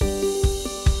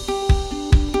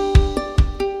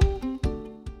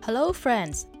Hello,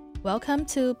 friends. Welcome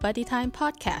to Buddy Time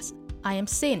Podcast. I am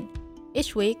Sin.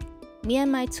 Each week, me and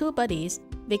my two buddies,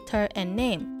 Victor and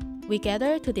Name, we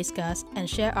gather to discuss and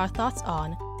share our thoughts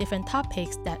on different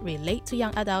topics that relate to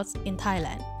young adults in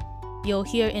Thailand. You'll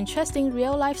hear interesting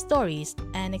real life stories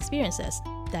and experiences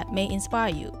that may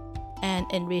inspire you and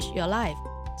enrich your life.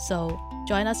 So,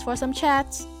 join us for some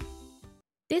chats.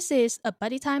 This is a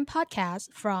Buddy Time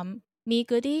podcast from Me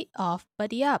Goody of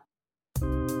Buddy Up.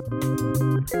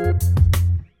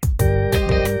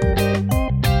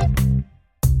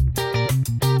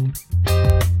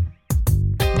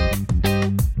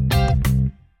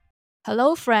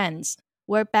 Hello, friends.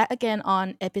 We're back again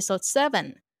on episode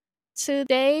 7.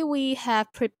 Today, we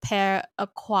have prepared a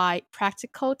quite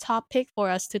practical topic for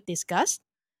us to discuss.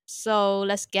 So,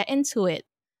 let's get into it.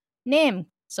 Name,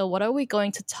 so what are we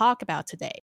going to talk about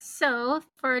today? So,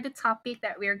 for the topic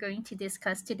that we're going to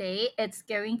discuss today, it's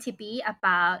going to be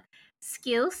about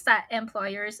skills that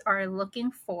employers are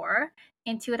looking for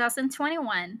in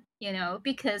 2021,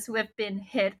 because we've been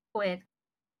hit with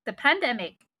the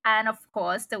pandemic. And of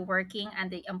course, the working and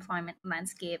the employment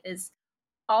landscape is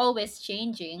always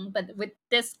changing. But with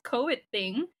this COVID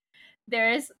thing,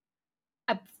 there's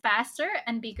a faster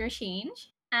and bigger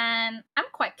change. And I'm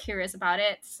quite curious about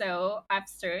it. So I've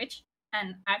searched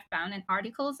and I've found an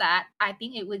article that I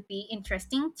think it would be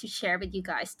interesting to share with you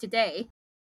guys today.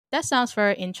 That sounds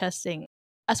very interesting.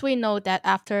 As we know that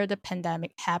after the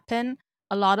pandemic happened,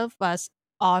 a lot of us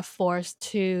are forced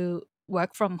to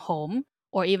work from home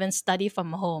or even study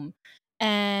from home.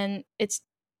 And it's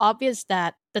obvious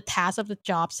that the tasks of the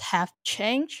jobs have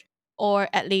changed or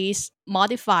at least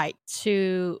modified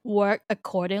to work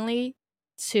accordingly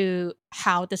to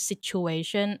how the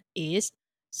situation is.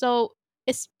 So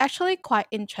it's actually quite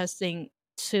interesting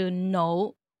to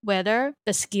know whether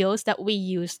the skills that we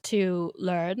used to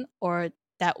learn or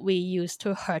that we used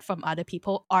to heard from other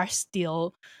people are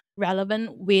still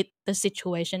relevant with the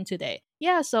situation today.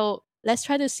 Yeah, so let's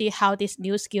try to see how these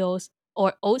new skills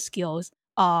or old skills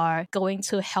are going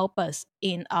to help us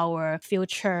in our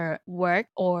future work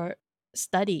or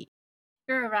study.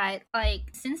 You're right.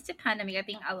 Like since the pandemic, I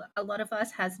think a lot of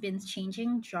us has been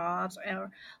changing jobs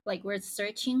or like we're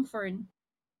searching for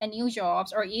a new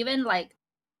jobs or even like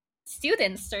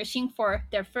students searching for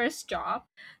their first job.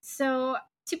 So,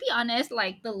 to be honest,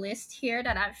 like the list here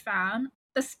that I found,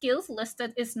 the skills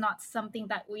listed is not something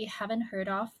that we haven't heard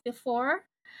of before.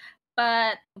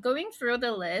 But going through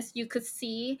the list, you could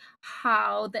see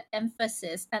how the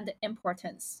emphasis and the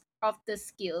importance of the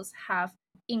skills have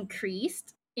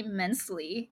increased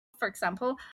immensely. For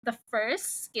example, the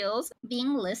first skills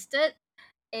being listed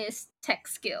is tech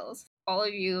skills. All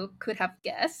of you could have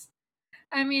guessed.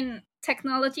 I mean,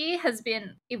 technology has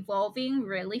been evolving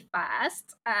really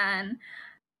fast, and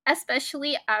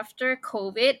especially after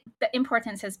COVID, the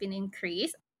importance has been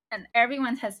increased, and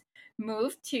everyone has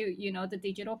moved to the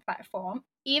digital platform.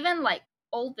 Even like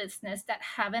old business that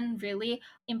haven't really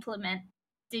implement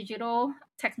digital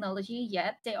technology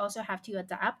yet, they also have to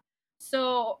adapt.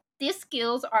 So these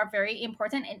skills are very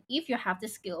important, and if you have the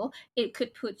skill, it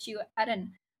could put you at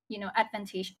an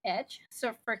advantage edge.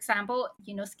 So for example,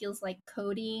 skills like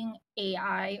coding,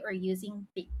 AI, or using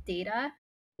big data.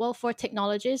 Well, for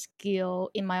technology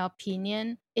skill, in my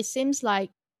opinion, it seems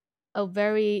like a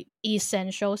very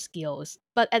essential skills.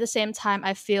 But at the same time,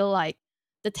 I feel like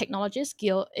the technology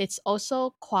skill it's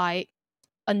also quite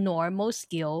a normal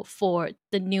skill for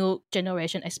the new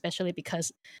generation, especially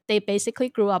because they basically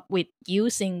grew up with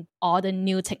using all the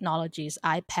new technologies,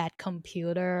 iPad,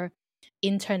 computer,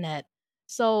 internet.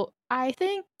 So I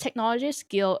think technology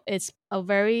skill is a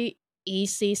very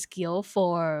easy skill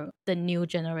for the new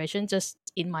generation, just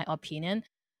in my opinion.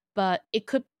 But it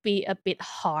could be a bit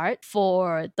hard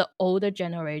for the older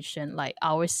generation, like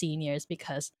our seniors,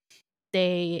 because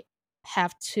they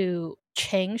have to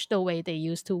change the way they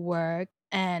used to work.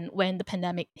 And when the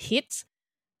pandemic hits,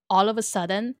 all of a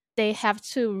sudden, they have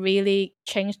to really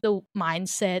change the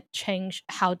mindset, change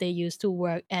how they used to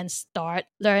work, and start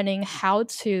learning how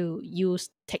to use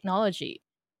technology,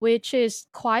 which is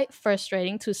quite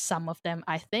frustrating to some of them,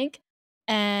 I think.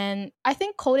 And I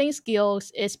think coding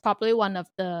skills is probably one of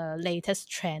the latest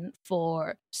trend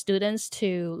for students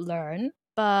to learn,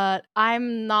 but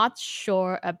I'm not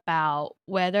sure about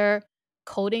whether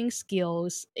coding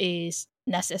skills is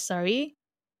necessary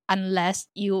unless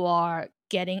you are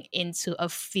getting into a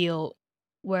field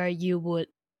where you would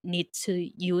need to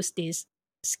use this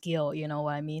skill, you know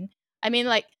what I mean? I mean,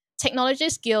 like technology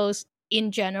skills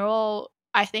in general,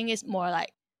 I think it's more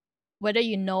like whether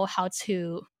you know how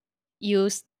to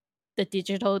use the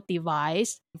digital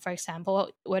device. For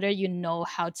example, whether you know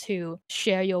how to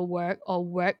share your work or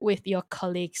work with your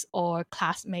colleagues or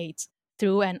classmates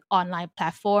through an online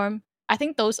platform. I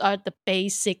think those are the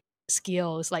basic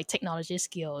skills, like technology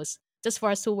skills, just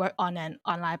for us to work on an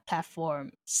online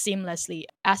platform seamlessly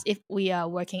as if we are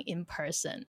working in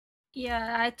person.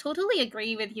 Yeah, I totally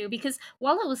agree with you because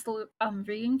while I was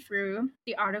reading through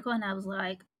the article, and I was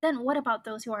like, then what about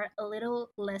those who are a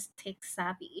little less tech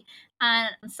savvy?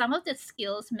 And some of the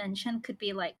skills mentioned could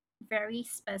be like very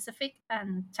specific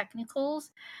and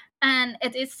technicals, and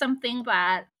it is something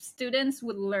that students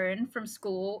would learn from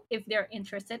school if they're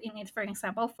interested in it. For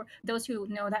example, for those who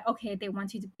know that okay, they want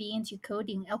to be into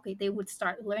coding, okay, they would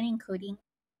start learning coding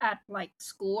at like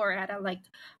school or at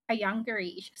a younger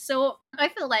age. So I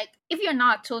feel like if you're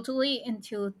not totally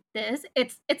into this,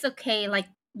 it's okay. Like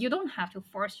you don't have to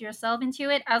force yourself into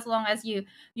it as long as you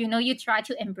know you try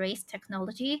to embrace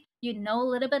technology. You know a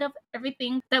little bit of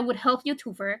everything that would help you to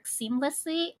work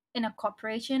seamlessly in a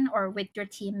corporation or with your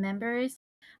team members.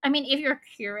 I mean, if you're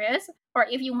curious or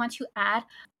if you want to add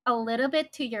a little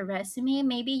bit to your resume,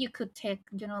 maybe you could take,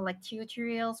 like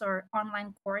tutorials or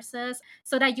online courses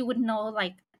so that you would know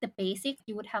like the basics.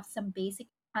 You would have some basic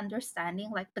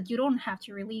understanding, like, but you don't have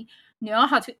to really know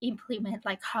how to implement,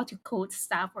 like how to code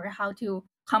stuff or how to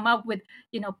come up with,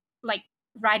 like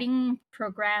writing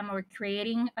program or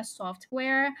creating a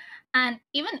software. And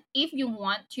even if you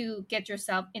want to get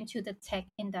yourself into the tech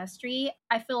industry,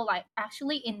 I feel like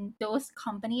actually in those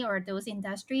company or those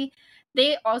industry,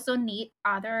 they also need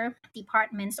other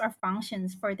departments or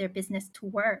functions for their business to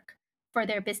work, for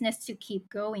their business to keep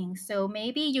going. So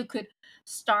maybe you could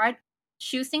start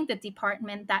choosing the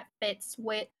department that fits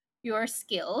with your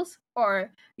skills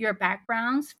or your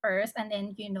backgrounds first, and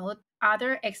then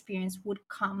other experience would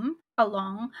come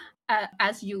along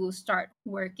as you start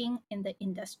working in the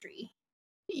industry.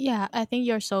 Yeah, I think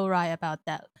you're so right about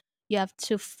that. You have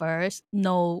to first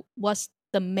know what's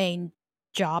the main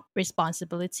job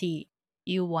responsibility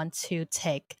you want to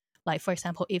take. Like, for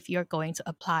example, if you're going to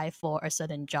apply for a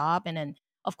certain job, and then,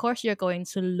 of course, you're going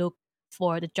to look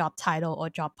for the job title or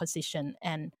job position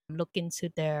and look into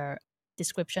their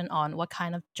description on what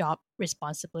kind of job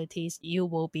responsibilities you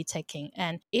will be taking.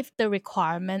 And if the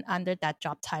requirement under that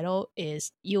job title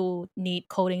is you need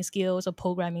coding skills or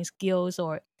programming skills,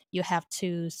 or you have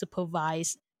to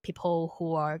supervise people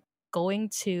who are going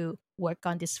to work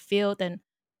on this field, and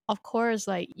of course,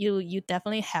 like you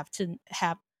definitely have to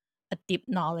have a deep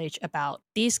knowledge about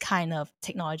these kind of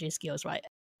technology skills, right?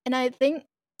 And I think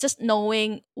just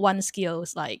knowing one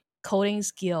skills like coding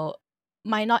skill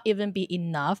might not even be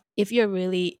enough if you're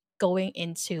really going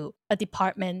into a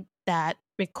department that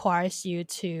requires you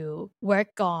to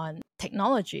work on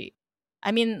technology.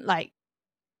 I mean, like,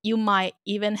 you might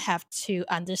even have to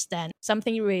understand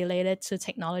something related to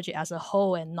technology as a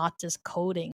whole and not just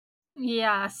coding.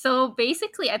 Yeah, so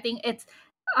basically I think it's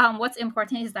what's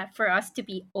important is that for us to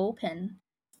be open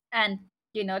and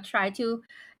try to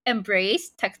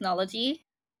embrace technology,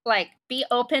 like be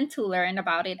open to learn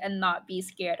about it and not be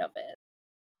scared of it.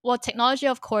 Well, technology,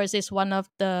 of course, is one of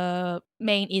the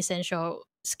main essential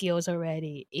skills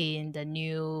already in the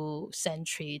new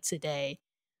century today.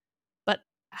 But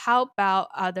how about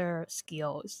other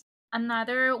skills?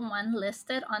 Another one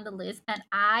listed on the list, and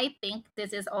I think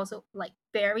this is also like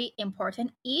very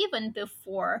important even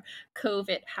before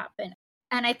COVID happened.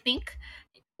 And I think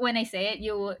when I say it,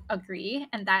 you will agree,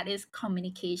 and that is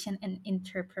communication and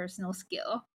interpersonal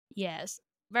skill. Yes,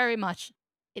 very much.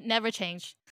 It never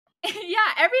changed. Yeah,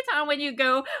 every time when you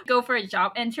go for a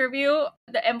job interview,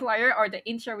 the employer or the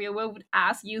interviewer would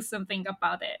ask you something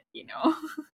about it.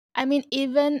 I mean,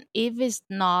 even if it's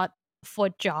not for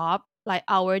job, like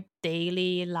our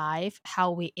daily life,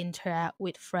 how we interact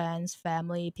with friends,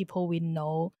 family, people we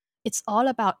know, it's all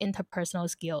about interpersonal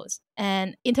skills.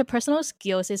 And interpersonal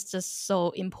skills is just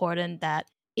so important that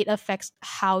it affects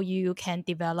how you can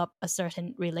develop a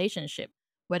certain relationship,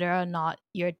 whether or not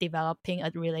you're developing a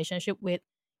relationship with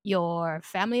your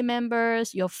family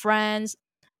members, your friends,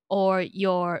 or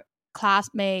your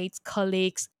classmates,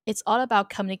 colleagues. It's all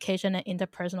about communication and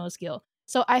interpersonal skill.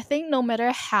 So I think no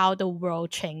matter how the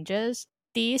world changes,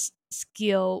 this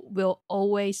skill will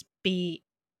always be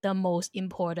the most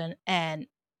important and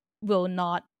will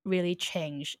not really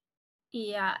change.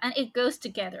 Yeah, and it goes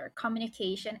together,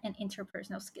 communication and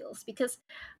interpersonal skills, because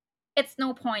it's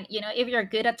no point, if you're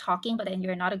good at talking but then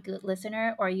you're not a good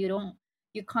listener, or you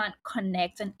can't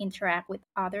connect and interact with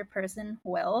other person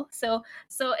well. So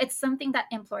it's something that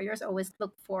employers always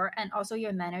look for, and also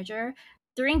your manager.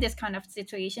 during this kind of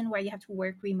situation where you have to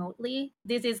work remotely,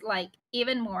 this is like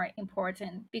even more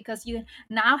important because you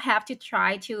now have to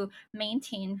try to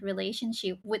maintain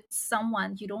relationship with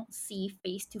someone you don't see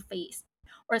face to face,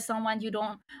 or someone you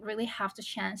don't really have the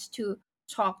chance to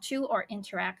talk to or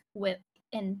interact with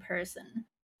in person.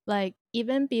 Like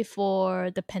even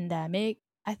before the pandemic,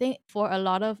 I think for a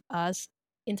lot of us,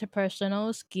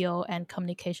 interpersonal skill and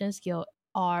communication skill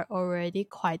are already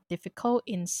quite difficult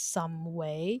in some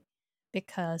way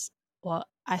because, well,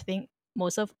 I think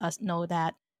most of us know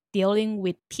that dealing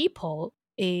with people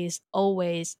is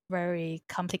always very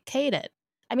complicated.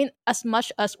 I mean, as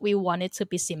much as we want it to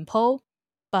be simple,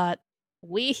 but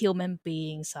we human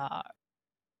beings are,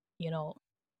 you know,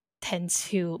 tend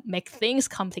to make things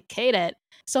complicated.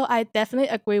 So I definitely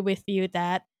agree with you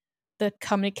that the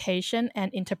communication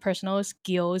and interpersonal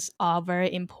skills are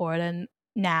very important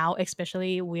now,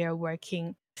 especially we are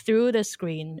working through the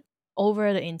screen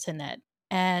over the internet.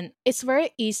 And it's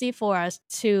very easy for us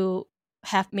to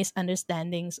have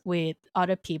misunderstandings with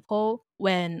other people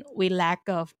when we lack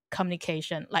of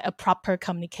communication, like a proper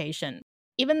communication.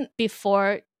 Even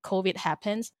before COVID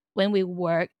happens, when we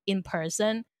work in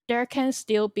person, there can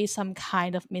still be some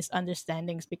kind of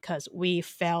misunderstandings because we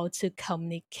fail to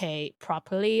communicate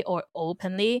properly or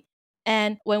openly.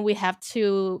 And when we have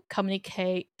to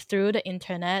communicate through the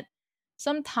internet,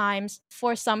 sometimes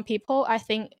for some people, I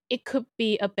think it could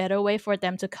be a better way for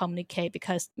them to communicate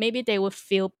because maybe they would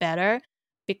feel better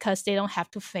because they don't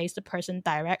have to face the person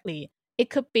directly. It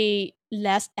could be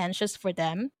less anxious for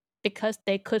them because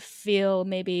they could feel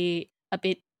maybe a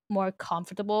bit more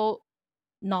comfortable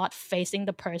not facing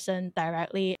the person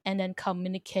directly and then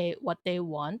communicate what they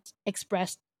want,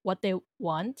 express what they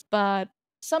want. But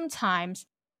sometimes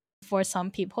for some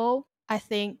people, I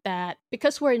think that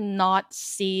because we're not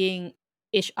seeing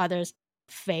each other's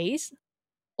face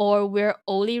or we're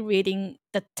only reading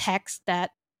the text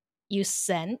that you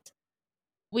sent,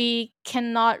 we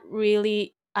cannot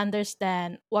really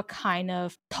understand what kind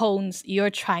of tones you're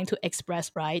trying to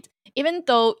express, right? Even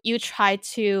though you try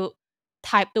to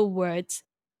type the words,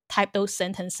 type those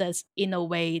sentences in a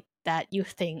way that you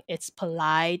think it's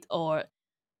polite or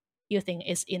you think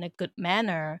it's in a good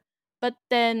manner, but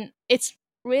then it's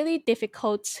really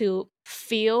difficult to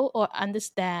feel or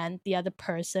understand the other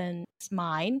person's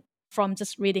mind from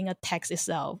just reading a text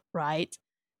itself, right?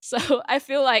 So I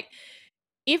feel like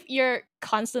if you're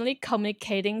constantly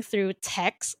communicating through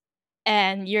text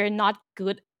and you're not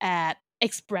good at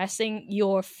expressing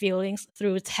your feelings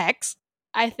through text,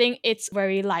 I think it's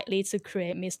very likely to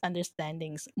create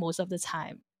misunderstandings most of the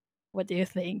time. What do you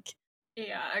think?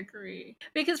 Yeah, I agree.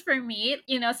 Because for me,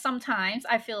 sometimes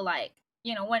I feel like,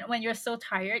 when you're so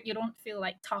tired, you don't feel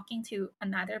like talking to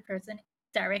another person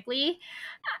directly.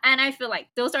 And I feel like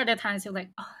those are the times you're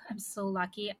like, oh, I'm so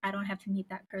lucky. I don't have to meet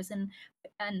that person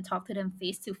and talk to them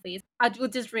face to face. I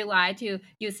would just rely to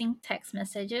using text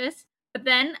messages. But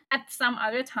then at some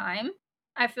other time,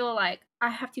 I feel like I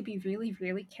have to be really,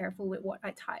 really careful with what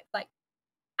I type. Like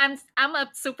I'm a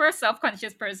super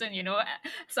self-conscious person,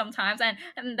 sometimes,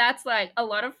 and that's like a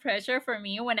lot of pressure for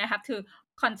me when I have to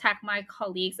contact my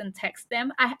colleagues and text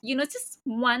them. Just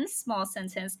one small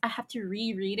sentence, I have to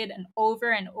reread it and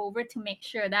over to make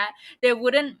sure that they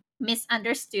wouldn't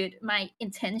misunderstood my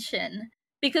intention,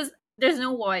 because there's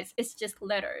no voice, it's just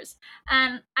letters.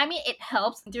 And I mean, it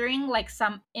helps during like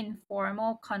some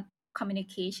informal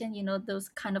communication, those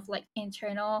kind of like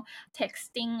internal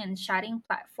texting and chatting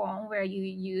platform where you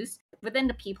use within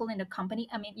the people in the company.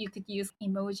 I mean, you could use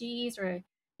emojis or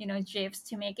gifs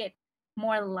to make it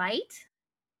more light,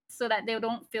 so that they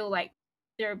don't feel like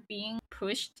they're being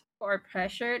pushed or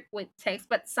pressured with text.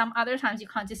 But some other times you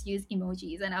can't just use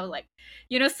emojis, and I was like,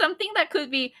 something that could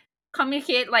be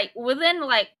communicate like within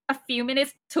like a few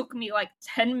minutes took me like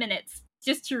 10 minutes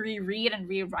just to reread and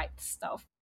rewrite stuff.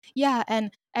 Yeah,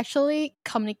 and actually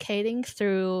communicating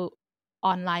through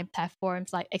online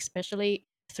platforms, like especially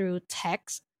through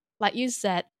text, like you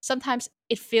said, sometimes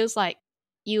it feels like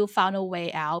you found a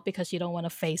way out because you don't want to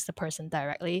face the person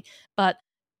directly. But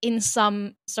in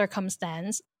some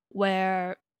circumstance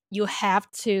where you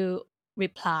have to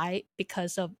reply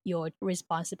because of your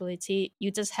responsibility,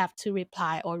 you just have to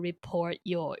reply or report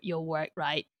your work,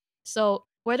 right? So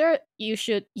whether you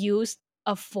should use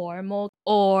a formal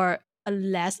or a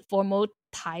less formal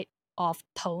type of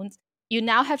tones, you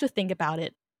now have to think about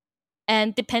it.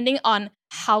 And depending on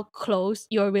how close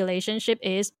your relationship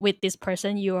is with this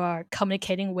person you are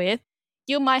communicating with,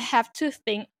 you might have to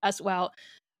think as well,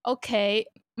 okay,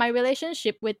 my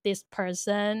relationship with this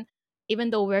person, even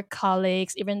though we're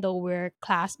colleagues, even though we're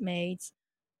classmates,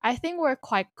 I think we're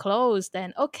quite close.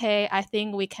 Then, okay, I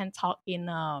think we can talk in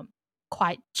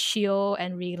quite chill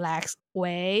and relaxed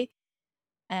way,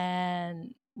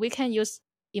 and we can use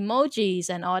emojis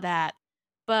and all that.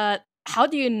 But how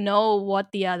do you know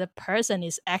what the other person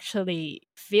is actually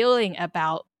feeling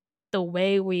about the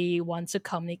way we want to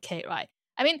communicate, right?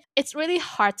 I mean, it's really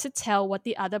hard to tell what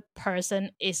the other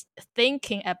person is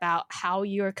thinking about how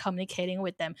you're communicating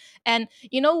with them. And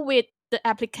with the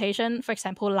application, for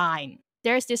example, Line,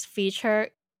 there's this feature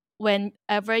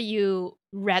whenever you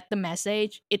read the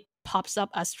message, it pops up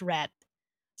as read.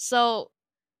 So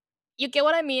you get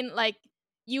what I mean? Like,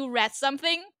 you read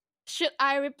something. Should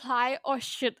I reply or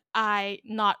should I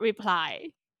not reply?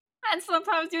 And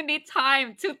sometimes you need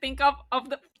time to think of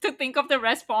the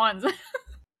response.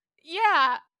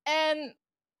 Yeah. And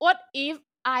what if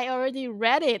I already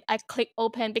read it? I click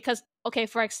open because, okay,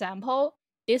 for example,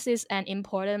 this is an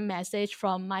important message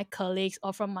from my colleagues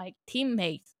or from my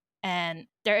teammates. And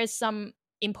there is some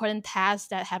important task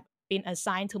that have been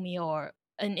assigned to me or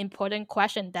an important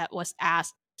question that was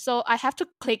asked. So I have to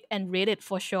click and read it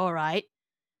for sure, right?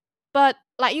 But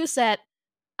like you said,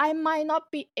 I might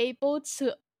not be able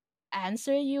to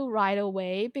answer you right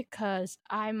away because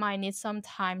I might need some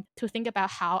time to think about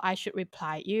how I should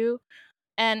reply you.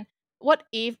 And what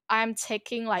if I'm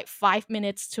taking like 5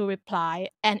 minutes to reply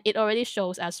and it already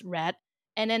shows as read?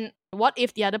 And then what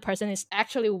if the other person is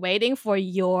actually waiting for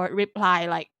your reply,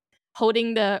 like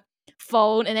holding the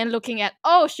phone and then looking at,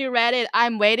 oh, she read it.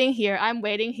 I'm waiting here. I'm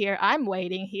waiting here. I'm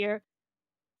waiting here.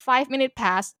 5 minutes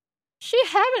passed. She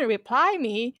haven't replied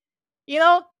me. You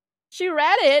know, she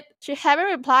read it. She haven't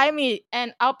replied me.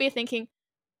 And I'll be thinking,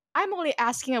 I'm only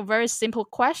asking a very simple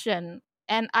question.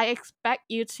 And I expect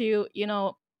you to,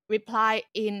 reply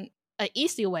in an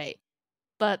easy way.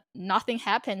 But nothing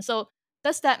happened. So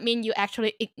does that mean you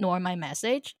actually ignore my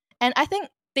message? And I think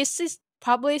this is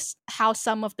probably how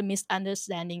some of the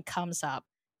misunderstanding comes up.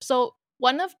 So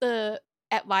one of the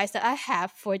advice that I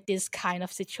have for this kind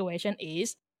of situation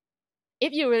is,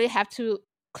 if you really have to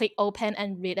click open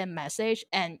and read a message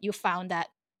and you found that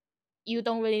you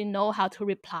don't really know how to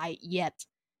reply yet,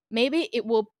 maybe it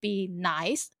would be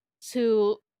nice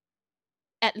to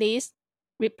at least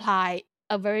reply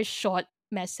a very short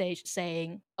message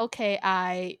saying, okay,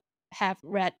 I have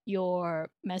read your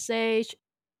message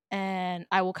and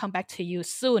I will come back to you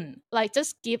soon. Like,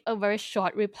 just give a very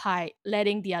short reply,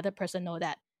 letting the other person know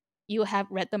that you have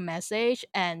read the message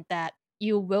and that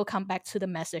you will come back to the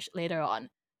message later on.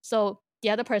 So the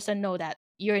other person know that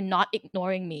you're not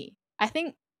ignoring me. I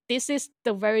think this is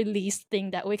the very least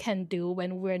thing that we can do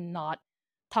when we're not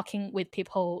talking with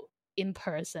people in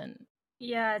person.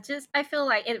 Yeah, just I feel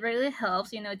like it really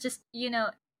helps, you just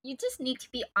need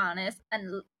to be honest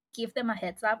and give them a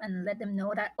heads up and let them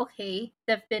know that okay,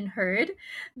 they've been heard,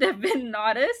 they've been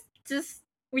noticed. Just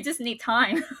we just need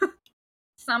time.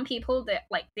 Some people that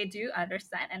like they do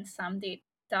understand and some they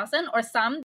doesn't, or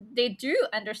some they do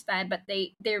understand but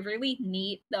they really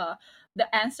need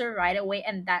the answer right away,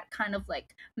 and that kind of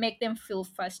like make them feel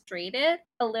frustrated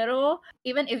a little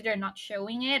even if they're not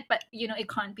showing it. But it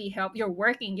can't be helped. You're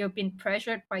working, you've been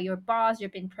pressured by your boss,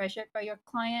 you've been pressured by your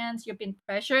clients, you've been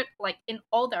pressured like in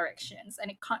all directions, and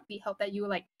it can't be helped that you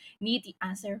like need the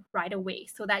answer right away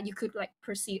so that you could like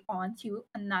proceed on to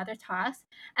another task.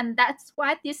 And that's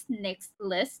why this next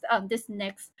list, this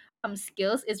next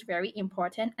skills is very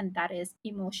important, and that is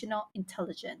emotional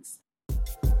intelligence.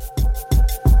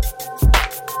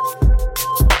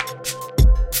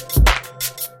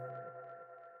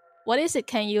 What is it?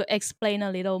 Can you explain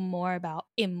a little more about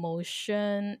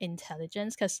emotion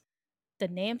intelligence? Because the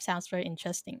name sounds very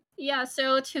interesting. Yeah,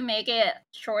 so to make it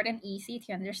short and easy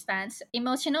to understand, so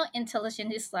emotional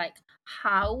intelligence is like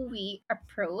how we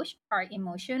approach our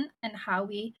emotion and how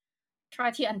we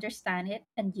try to understand it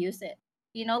and use it.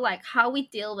 Like how we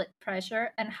deal with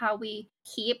pressure and how we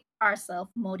keep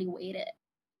ourselves motivated.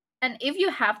 And if you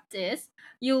have this,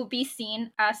 you'll be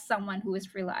seen as someone who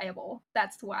is reliable.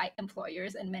 That's why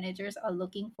employers and managers are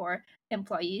looking for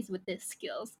employees with these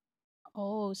skills.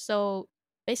 Oh, so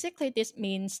basically, this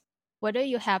means whether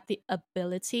you have the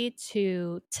ability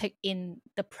to take in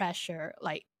the pressure,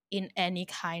 like in any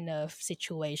kind of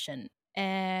situation,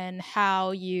 and how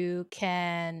you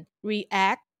can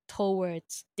react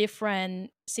towards different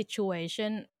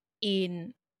situation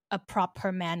in a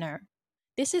proper manner.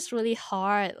 This is really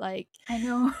hard. Like, I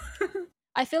know.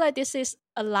 I feel like this is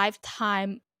a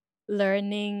lifetime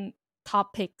learning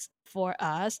topics for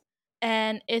us.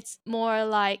 And it's more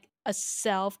like a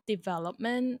self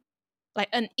development, like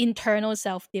an internal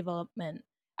self development.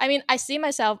 I mean, I see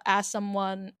myself as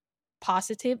someone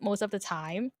positive most of the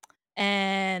time.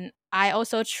 And I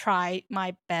also try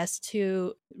my best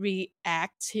to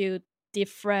react to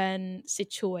different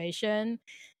situation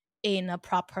in a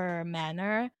proper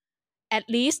manner, at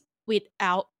least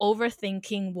without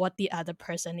overthinking what the other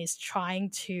person is trying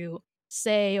to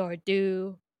say or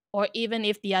do, or even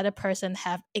if the other person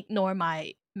have ignored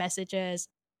my messages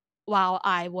while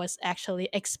I was actually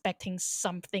expecting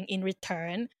something in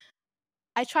return.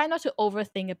 I try not to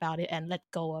overthink about it and let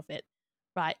go of it,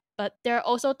 right? But there are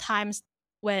also times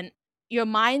when your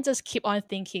mind just keep on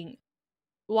thinking,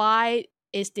 why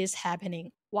is this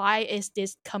happening? Why is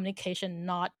this communication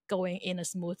not going in a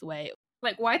smooth way?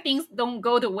 Like why things don't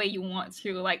go the way you want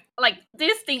to. Like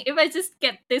this thing, if I just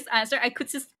get this answer, I could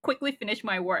just quickly finish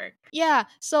my work. Yeah,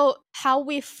 so how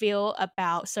we feel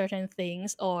about certain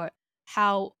things or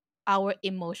how our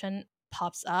emotion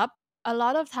pops up, a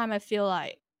lot of time I feel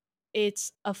like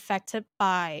it's affected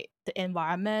by the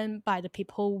environment, by the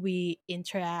people we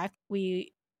interact,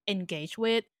 we engage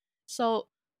with. So,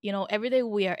 every day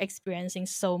we are experiencing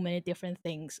so many different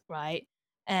things, right?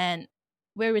 And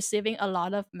we're receiving a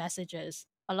lot of messages,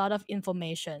 a lot of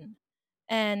information,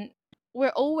 and we're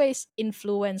always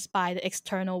influenced by the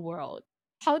external world.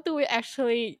 How do we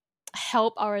actually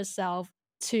help ourselves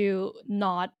to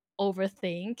not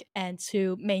overthink and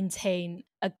to maintain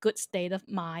a good state of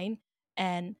mind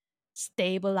and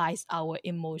stabilize our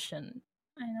emotion?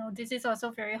 I know this is also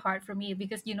very hard for me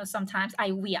because sometimes I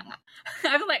wiang.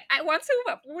 I'm like I want to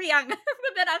but wiang, but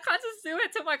then I can't just do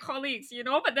it to my colleagues.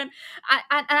 But then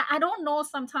I don't know.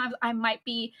 Sometimes I might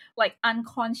be like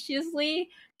unconsciously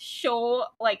show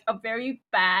like a very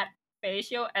bad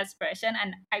facial expression,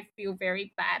 and I feel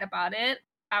very bad about it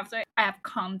after I have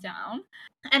calmed down.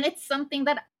 And it's something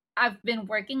that I've been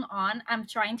working on. I'm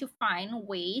trying to find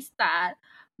ways that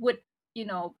would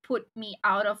put me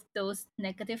out of those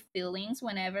negative feelings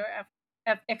whenever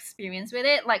I've experienced with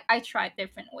it. Like I tried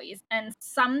different ways, and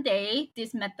someday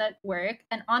this method work,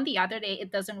 and on the other day it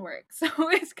doesn't work. So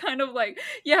it's kind of like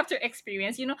you have to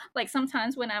experience. Like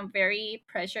sometimes when I'm very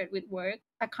pressured with work,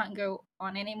 I can't go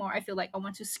on anymore. I feel like I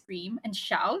want to scream and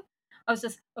shout. I was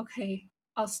just okay.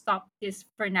 I'll stop this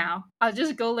for now. I'll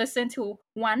just go listen to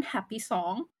one happy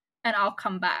song and I'll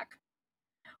come back.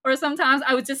 Or sometimes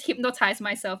I would just hypnotize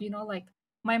myself, like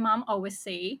my mom always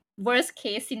say, worst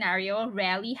case scenario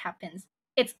rarely happens.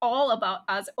 It's all about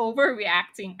us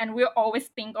overreacting and we always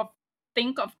think of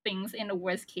things in the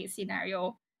worst case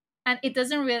scenario. And it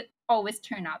doesn't really always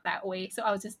turn out that way. So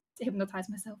I'll just hypnotize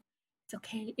myself. It's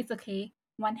okay. It's okay.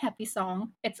 One happy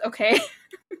song. It's okay.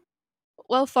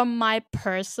 Well, from my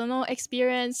personal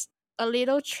experience, a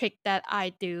little trick that I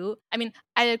do, I mean,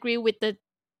 I agree with the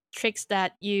tricks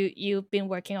that you've been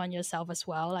working on yourself as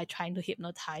well, like trying to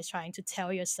hypnotize, trying to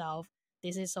tell yourself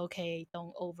this is okay,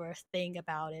 don't overthink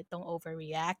about it, don't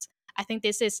overreact. I think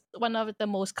this is one of the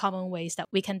most common ways that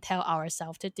we can tell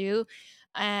ourselves to do.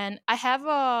 And I have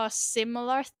a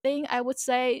similar thing. I would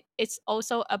say it's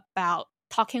also about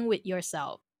talking with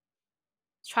yourself,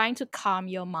 trying to calm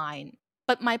your mind.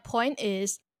 But my point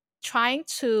is trying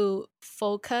to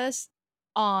focus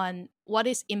on what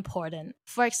is important.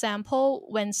 For example,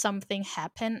 when something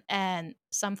happened and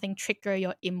something trigger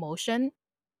your emotion,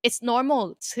 it's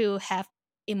normal to have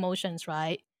emotions,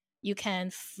 right? You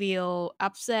can feel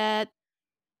upset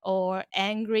or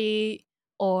angry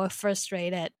or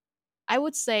frustrated. I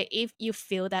would say if you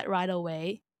feel that right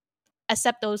away,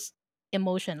 accept those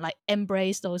emotion, like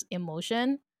embrace those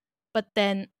emotion. But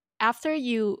then after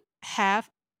you have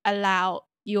allowed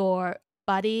your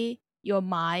body, your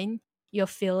mind, your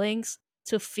feelings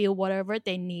to feel whatever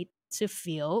they need to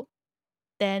feel,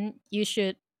 then you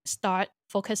should start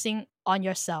focusing on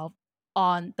yourself,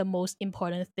 on the most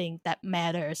important thing that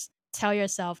matters. Tell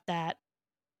yourself that,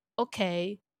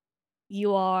 okay,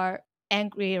 you are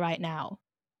angry right now,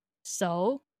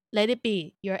 so let it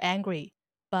be, you're angry.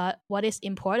 But what is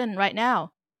important right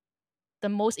now? The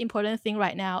most important thing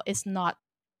right now is not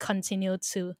continue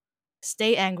to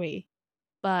stay angry,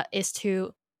 but is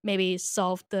to maybe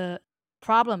solve the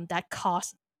problem that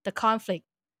caused the conflict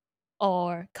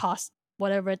or caused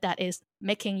whatever that is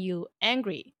making you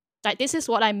angry. Like this is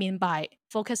what I mean by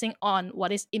focusing on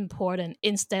what is important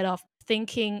instead of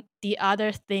thinking the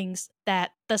other things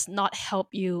that does not help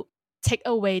you take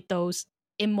away those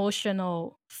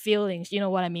emotional feelings. You know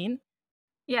what I mean?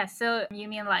 Yeah, so you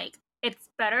mean like it's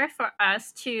better for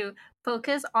us to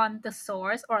focus on the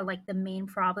source or like the main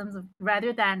problems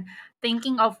rather than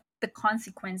thinking of the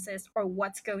consequences or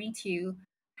what's going to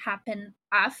happen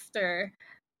after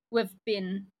we've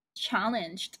been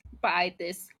challenged by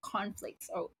these conflicts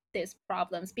or these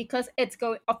problems, because it's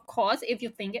going, of course, if you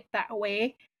think it that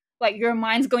way, like your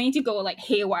mind's going to go like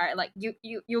haywire, like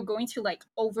you're going to like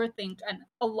overthink, and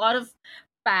a lot of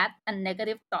bad and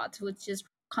negative thoughts would just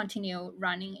continue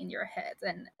running in your head,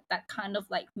 and that kind of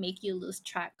like make you lose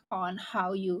track on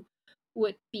how you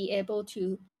would be able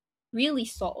to really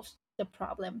solve the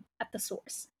problem at the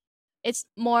source. It's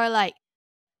more like,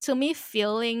 to me,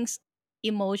 feelings,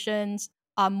 emotions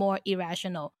are more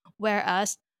irrational.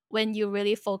 Whereas when you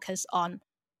really focus on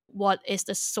what is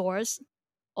the source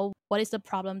or what is the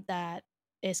problem that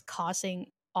is causing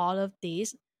all of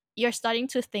these, you're starting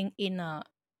to think in a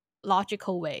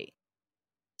logical way.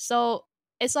 So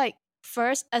it's like,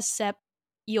 first accept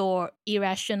your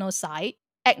irrational side,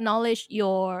 acknowledge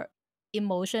your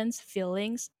emotions,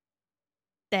 feelings,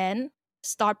 then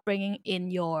start bringing in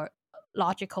your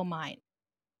logical mind,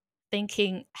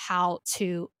 thinking how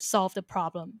to solve the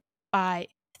problem by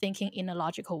thinking in a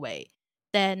logical way.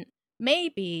 Then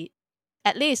maybe,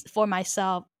 at least for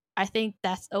myself, I think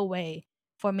that's a way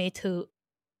for me to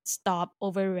stop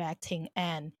overreacting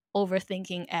and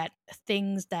overthinking at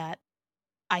things that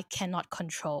I cannot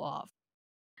control of.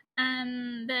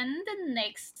 And then the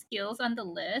next skills on the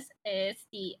list is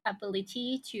the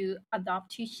ability to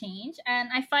adapt to change. And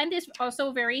I find this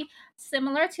also very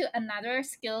similar to another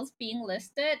skills being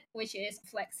listed, which is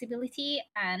flexibility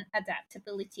and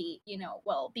adaptability.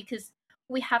 Well, because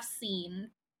we have seen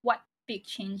what big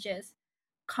changes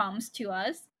comes to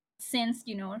us since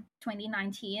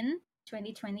 2019,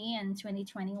 2020, and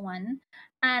 2021,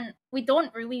 and we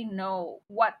don't really know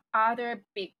what other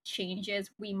big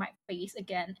changes we might face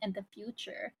again in the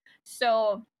future.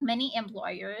 So many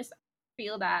employers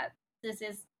feel that this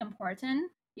is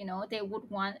important. They would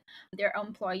want their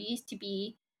employees to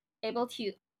be able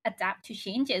to adapt to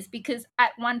changes, because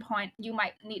at one point you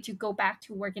might need to go back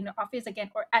to work in the office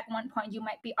again, or at one point you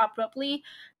might be abruptly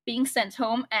being sent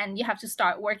home and you have to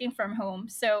start working from home.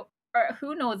 So, or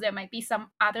who knows, there might be some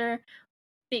other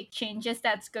big changes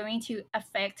that's going to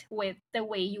affect with the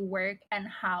way you work and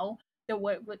how the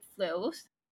work would flow.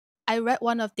 I read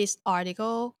one of this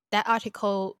article. That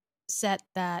article said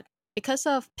that because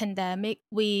of pandemic,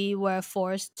 we were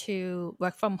forced to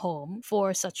work from home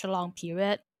for such a long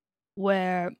period,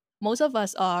 where most of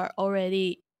us are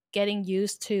already getting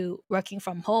used to working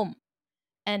from home.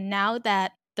 And now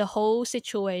that the whole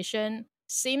situation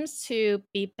seems to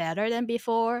be better than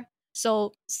before,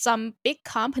 so some big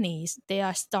companies, they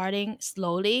are starting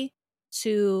slowly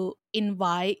to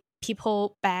invite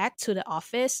people back to the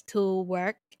office to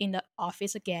work in the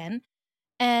office again.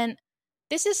 And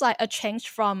this is like a change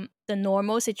from the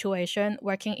normal situation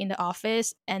working in the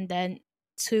office and then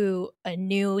to a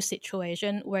new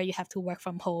situation where you have to work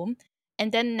from home.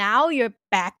 And then now you're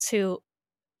back to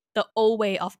the old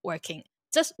way of working.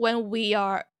 Just when we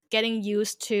are getting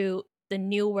used to the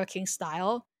new working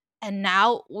style, and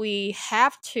now we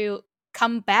have to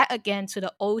come back again to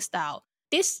the old style.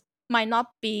 This might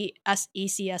not be as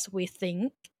easy as we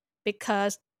think,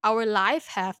 because our life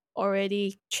have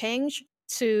already changed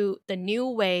to the new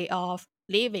way of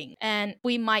living, and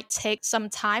we might take some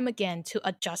time again to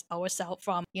adjust ourselves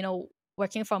from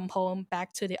working from home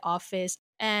back to the office.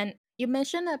 And you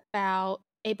mentioned about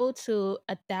able to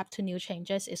adapt to new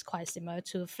changes is quite similar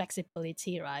to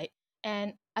flexibility, right?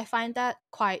 And I find that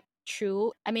quite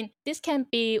true. I mean, this can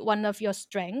be one of your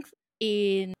strengths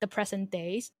in the present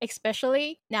days,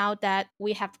 especially now that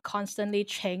we have constantly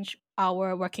changed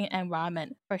our working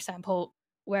environment. For example,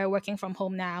 we're working from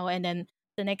home now, and then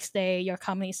the next day your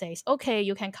company says, okay,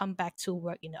 you can come back to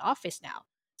work in the office now.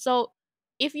 So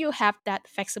if you have that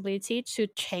flexibility to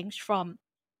change from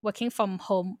working from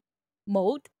home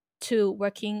mode to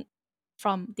working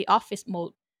from the office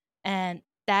mode, and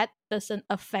that doesn't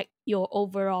affect your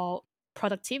overall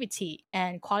productivity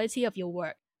and quality of your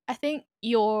work, I think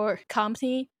your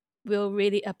company will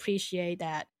really appreciate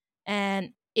that.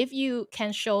 And if you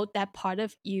can show that part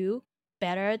of you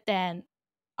better than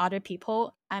other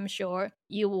people, I'm sure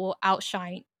you will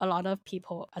outshine a lot of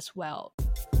people as well.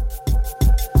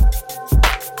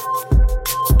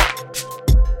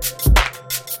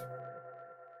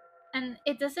 And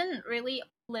it doesn't really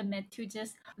limit to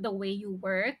just the way you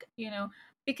work,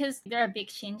 because there are big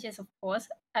changes, of course,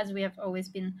 as we have always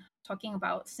been talking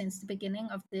about since the beginning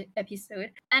of the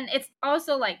episode. And it's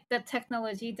also like the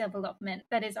technology development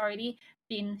that is already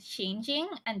been changing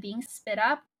and being sped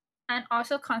up, and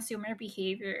also consumer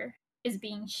behavior is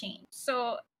being changed.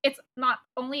 So it's not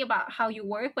only about how you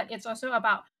work, but it's also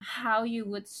about how you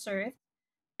would serve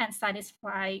and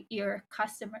satisfy your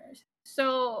customers.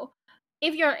 So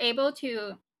if you're able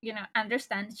to,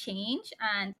 understand change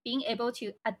and being able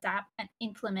to adapt and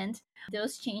implement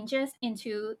those changes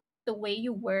into the way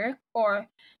you work or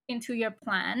into your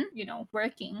plan,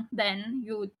 working, then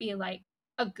you would be like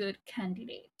a good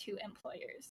candidate to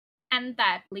employers. And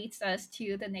that leads us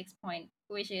to the next point,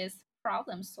 which is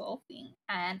problem solving.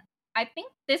 And I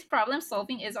think this problem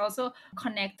solving is also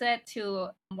connected to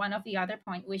one of the other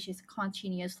point, which is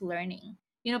continuous learning.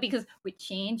 You know, because with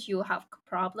change, you have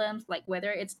problems, like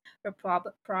whether it's a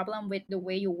problem with the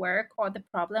way you work, or the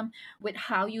problem with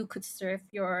how you could serve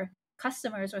your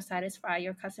customers or satisfy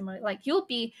your customer. Like you'll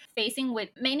be facing with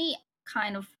many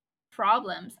kind of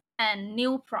problems and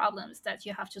new problems that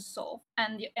you have to solve,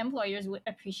 and the employers would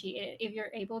appreciate it if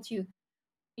you're able to,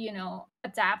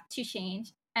 adapt to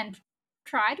change and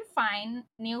try to find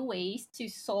new ways to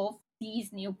solve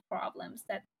these new problems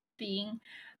that being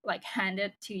like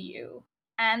handed to you.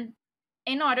 And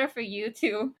in order for you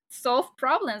to solve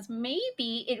problems,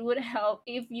 maybe it would help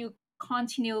if you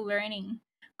continue learning,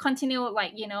 continue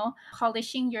like,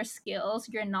 polishing your skills,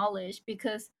 your knowledge,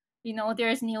 because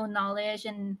there's new knowledge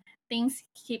and things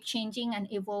keep changing and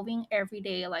evolving every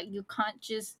day. Like you can't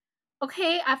just,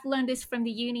 okay, I've learned this from the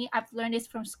uni, I've learned this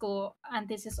from school, and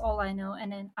this is all I know,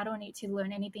 and then I don't need to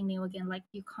learn anything new again. Like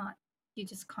you can't, you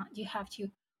just can't. You have to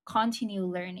continue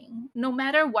learning. No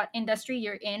matter what industry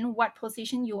you're in, what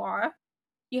position you are,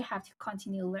 you have to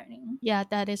continue learning. Yeah,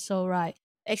 that is so right.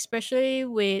 Especially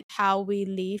with how we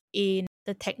live in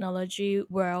the technology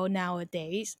world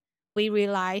nowadays, we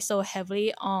rely so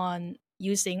heavily on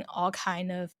using all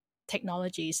kind of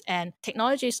technologies, and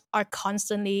technologies are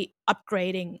constantly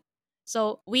upgrading.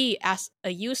 So we as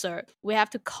a user, we have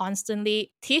to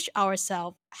constantly teach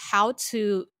ourselves how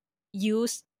to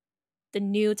use the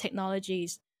new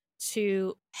technologies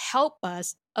to help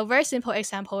us. A very simple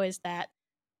example is that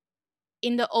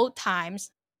in the old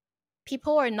times,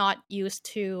 people are not used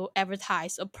to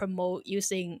advertise or promote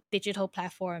using digital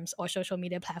platforms or social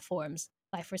media platforms,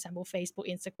 like for example Facebook,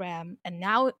 Instagram, and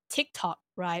now TikTok,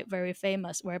 right? Very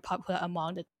famous, very popular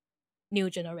among the new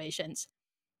generations.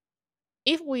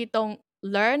 If we don't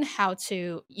learn how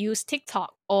to use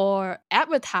TikTok or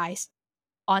advertise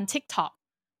on TikTok,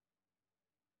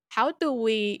 how do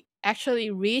we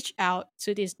actually reach out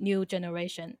to this new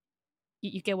generation?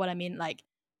 You get what I mean? Like,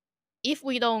 if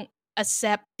we don't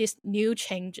accept these new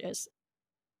changes,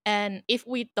 and if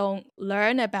we don't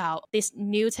learn about this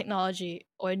new technology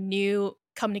or new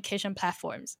communication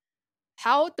platforms,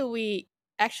 how do we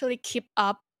actually keep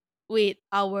up with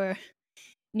our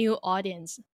new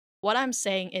audience? What I'm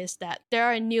saying is that there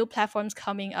are new platforms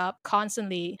coming up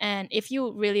constantly. And if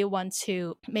you really want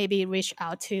to maybe reach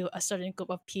out to a certain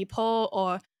group of people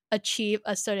or achieve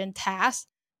a certain task,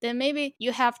 then maybe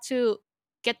you have to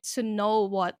get to know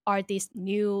what are these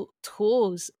new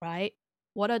tools, right?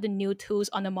 What are the new tools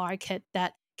on the market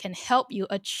that can help you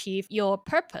achieve your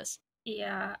purpose?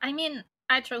 Yeah, I mean,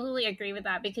 I totally agree with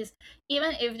that, because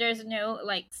even if there's no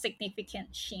like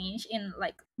significant change in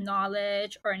like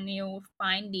knowledge or new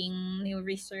finding, new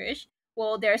research,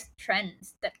 well, there's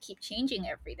trends that keep changing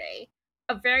every day.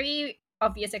 A very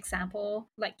obvious example,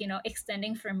 like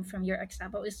extending from your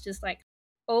example, is just like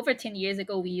over 10 years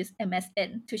ago we used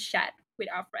MSN to chat with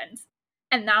our friends.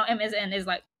 And now MSN is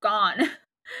like gone.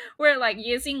 We're like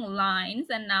using lines,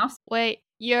 and now, Wait,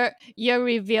 you're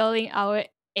revealing our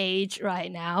age right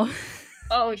now.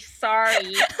 oh, sorry.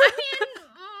 I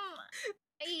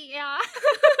mean, yeah.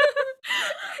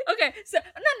 Okay, so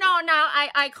no, now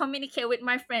I communicate with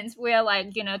my friends via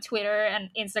like Twitter and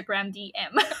Instagram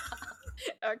DM.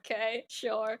 Okay,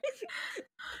 sure.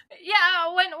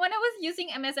 Yeah, when I was using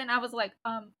MSN, I was like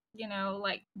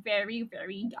like very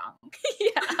very young.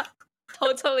 Yeah,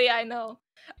 totally. I know.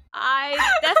 I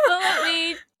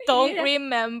definitely don't Yeah,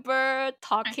 remember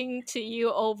talking to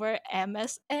you over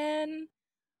MSN.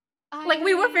 like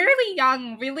we were I. very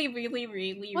young, really really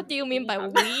really What do you mean really by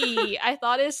young. we? I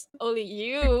thought it's only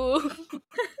you.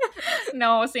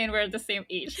 No, saying we're the same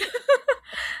age.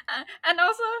 And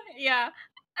also, yeah,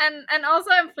 and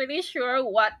also I'm pretty sure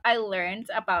what I learned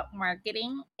about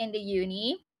marketing in the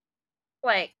uni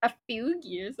like a few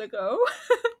years ago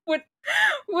would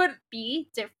would be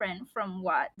different from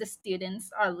what the students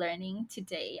are learning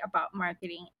today about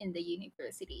marketing in the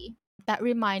university. That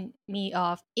remind me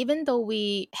of, even though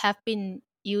we have been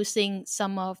using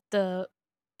some of the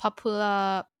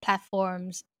popular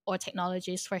platforms or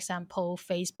technologies, for example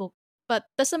Facebook, but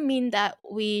doesn't mean that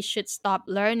we should stop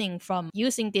learning from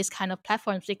using these kind of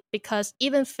platforms, because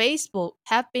even Facebook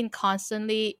have been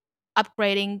constantly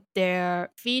upgrading their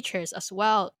features as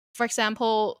well. For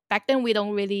example, back then we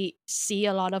don't really see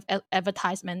a lot of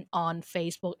advertisement on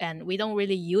Facebook, and we don't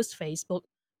really use Facebook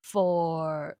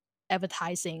for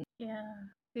advertising. Yeah.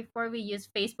 Before we use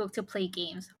Facebook to play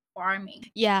games, farming.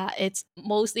 Yeah, it's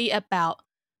mostly about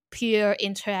pure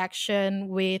interaction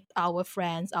with our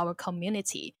friends, our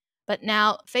community. But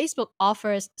now Facebook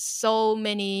offers so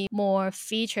many more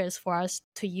features for us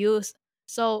to use.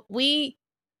 So we,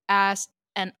 as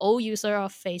an old user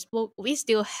of Facebook, we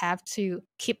still have to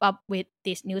keep up with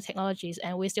these new technologies,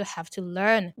 and we still have to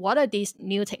learn what are these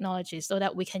new technologies so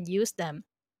that we can use them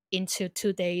into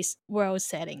today's world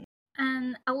setting.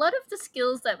 And a lot of the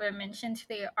skills that were mentioned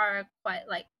today are quite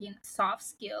like, soft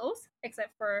skills,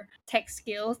 except for tech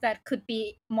skills that could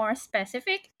be more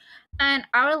specific. And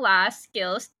our last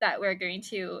skills that we're going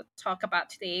to talk about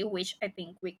today, which I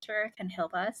think Victor can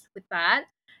help us with that,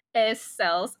 is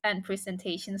sales and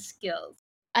presentation skills.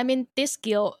 I mean, this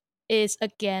skill is,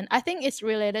 again, I think it's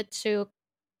related to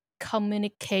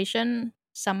communication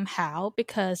somehow,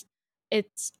 because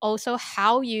it's also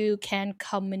how you can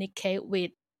communicate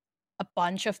with a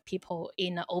bunch of people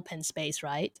in an open space,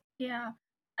 right? Yeah.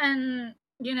 And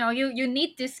you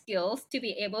need these skills to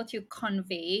be able to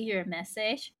convey your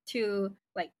message to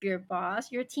like your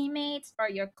boss, your teammates, or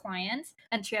your clients,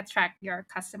 and to attract your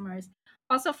customers.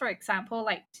 Also, for example,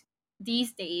 like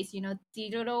these days,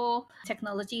 digital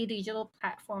technology, digital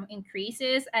platform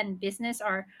increases, and business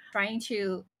are trying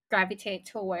to gravitate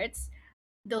towards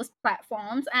those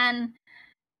platforms, and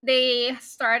they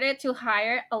started to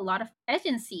hire a lot of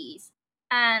agencies,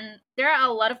 and there are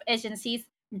a lot of agencies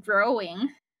growing,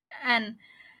 and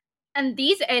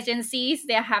these agencies,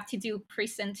 they have to do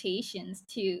presentations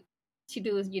to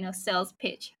do sales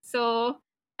pitch. So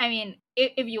I mean,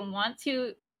 if you want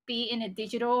to be in a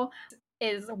digital,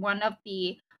 is one of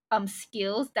the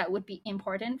skills that would be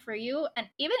important for you. And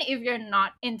even if you're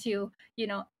not into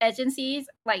agencies,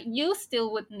 like you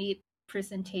still would need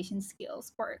presentation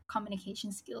skills or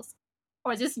communication skills,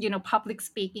 or just public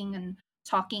speaking and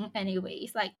talking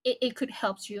anyways. Like it could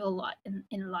help you a lot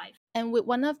in life. And with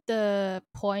one of the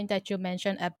point that you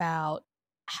mentioned about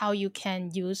how you can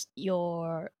use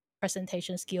your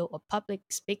presentation skill or public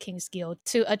speaking skill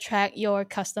to attract your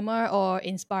customer or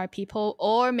inspire people,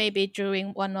 or maybe during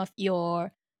one of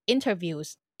your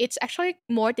interviews, it's actually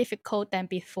more difficult than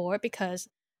before, because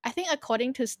I think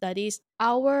according to studies,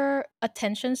 our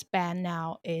attention span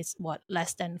now is what,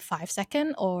 less than 5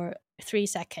 seconds or 3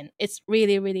 seconds. It's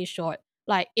really, really short.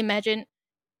 Like imagine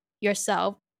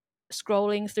yourself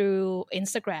scrolling through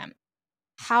Instagram.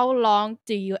 How long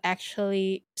do you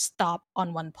actually stop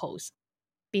on one post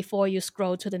before you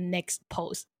scroll to the next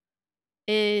post?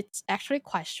 It's actually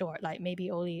quite short, like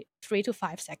maybe only 3 to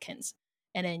 5 seconds.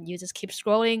 And then you just keep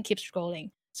scrolling, keep scrolling.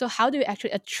 So, how do you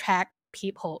actually attract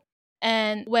people?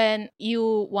 And when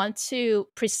you want to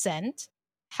present,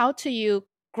 how do you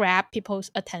grab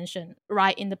people's attention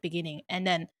right in the beginning and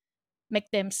then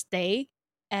make them stay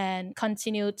and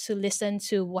continue to listen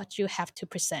to what you have to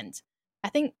present? I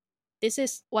think this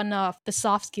is one of the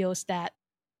soft skills that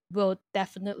will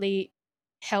definitely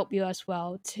help you as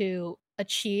well to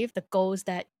achieve the goals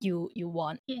that you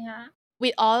want. Yeah.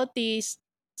 With all these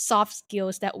soft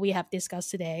skills that we have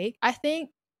discussed today, I think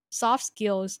soft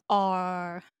skills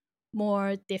are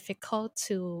more difficult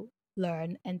to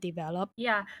learn and develop.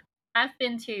 Yeah, I've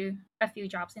been to a few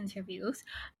jobs interviews,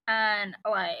 and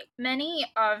like many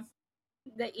of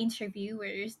the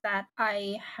interviewers that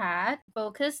I had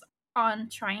focused on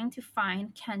trying to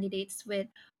find candidates with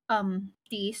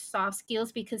these soft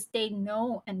skills, because they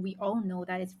know, and we all know,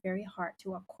 that it's very hard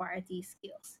to acquire these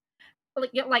skills.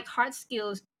 Like hard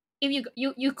skills, if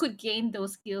you could gain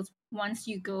those skills once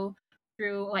you go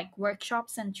through like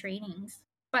workshops and trainings,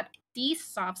 but these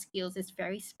soft skills is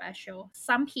very special.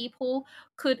 Some people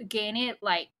could gain it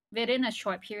like within a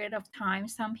short period of time.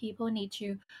 Some people need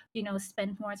to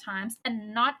spend more times,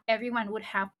 and not everyone would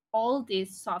have all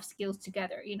these soft skills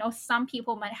together. Some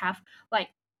people might have like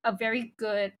a very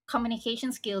good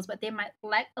communication skills, but they might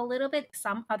lack a little bit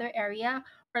some other area,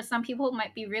 or some people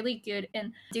might be really good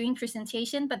in doing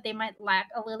presentation, but they might lack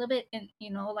a little bit in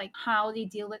like how they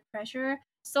deal with pressure.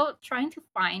 So trying to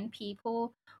find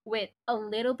people with a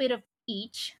little bit of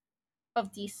each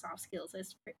of these soft skills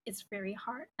is very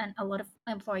hard, and a lot of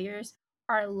employers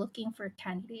are looking for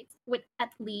candidates with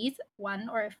at least one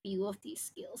or a few of these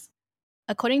skills.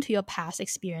 According to your past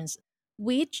experience,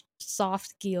 which soft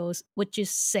skills would you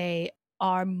say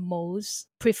are most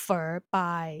preferred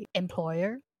by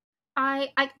employer? I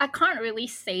can't really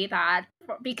say that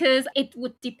because it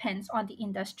would depend on the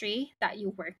industry that you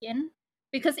work in.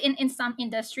 Because in some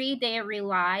industry, they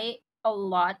rely a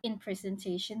lot in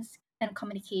presentations and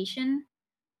communication,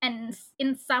 and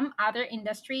in some other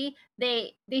industry,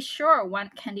 they sure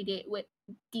want candidate with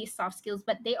these soft skills,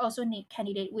 but they also need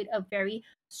candidate with a very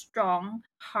strong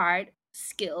hard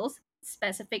skills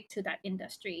specific to that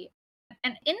industry.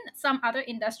 And in some other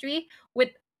industry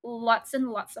with lots and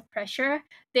lots of pressure,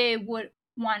 they would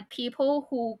want people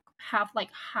who have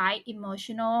like high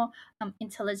emotional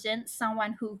intelligence,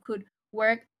 someone who could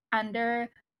work under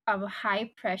a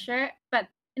high pressure, but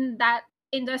in that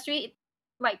industry,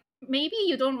 like maybe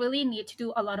you don't really need to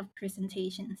do a lot of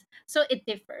presentations. So it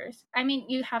differs. I mean,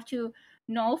 you have to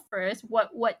know first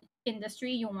what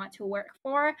industry you want to work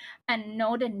for and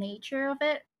know the nature of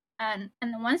it. And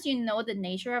once you know the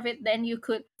nature of it, then you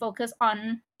could focus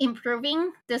on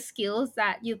improving the skills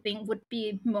that you think would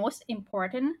be most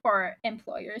important for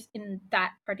employers in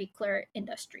that particular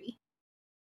industry.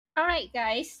 All right,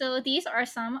 guys. So these are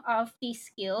some of the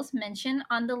skills mentioned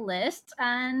on the list.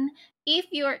 And if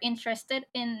you're interested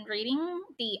in reading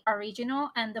the original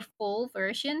and the full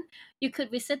version, you could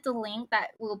visit the link that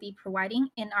we'll be providing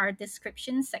in our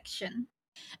description section.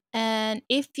 And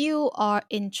if you are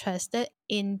interested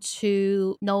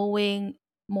into knowing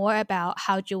more about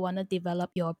how you want to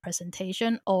develop your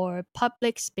presentation or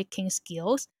public speaking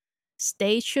skills,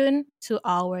 stay tuned to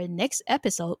our next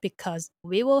episode because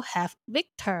we will have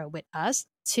Victor with us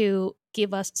to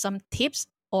give us some tips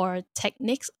or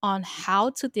techniques on how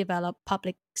to develop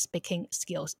public speaking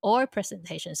skills or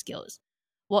presentation skills.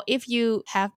 Well, if you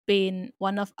have been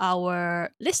one of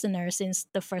our listeners since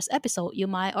the first episode, you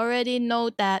might already know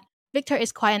that Victor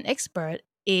is quite an expert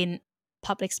in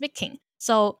public speaking.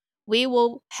 So we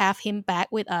will have him back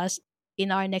with us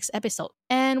in our next episode.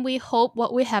 And we hope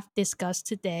what we have discussed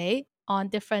today on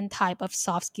different type of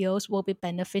soft skills will be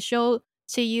beneficial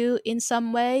to you in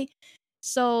some way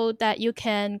so that you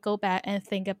can go back and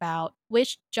think about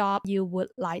which job you would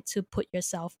like to put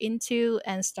yourself into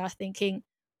and start thinking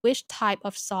which type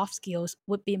of soft skills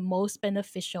would be most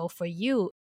beneficial for you.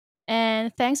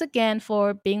 And thanks again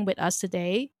for being with us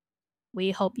today. We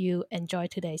hope you enjoy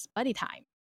today's buddy time.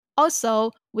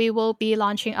 Also, we will be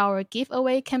launching our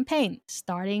giveaway campaign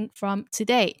starting from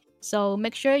today. So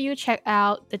make sure you check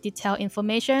out the detailed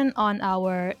information on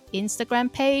our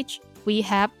Instagram page. We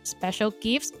have special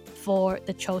gifts for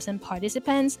the chosen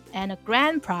participants and a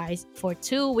grand prize for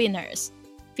 2 winners.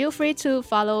 Feel free to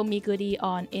follow Migudi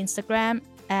on Instagram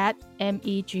at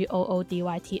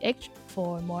MEGOODYTH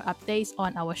for more updates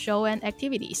on our show and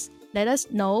activities. Let us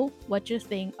know what you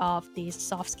think of these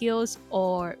soft skills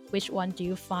or which one do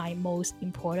you find most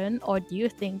important, or do you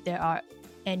think there are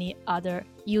any other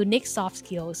unique soft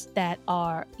skills that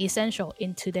are essential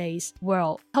in today's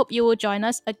world. Hope you will join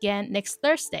us again next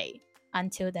Thursday.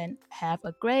 Until then, have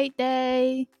a great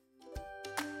day.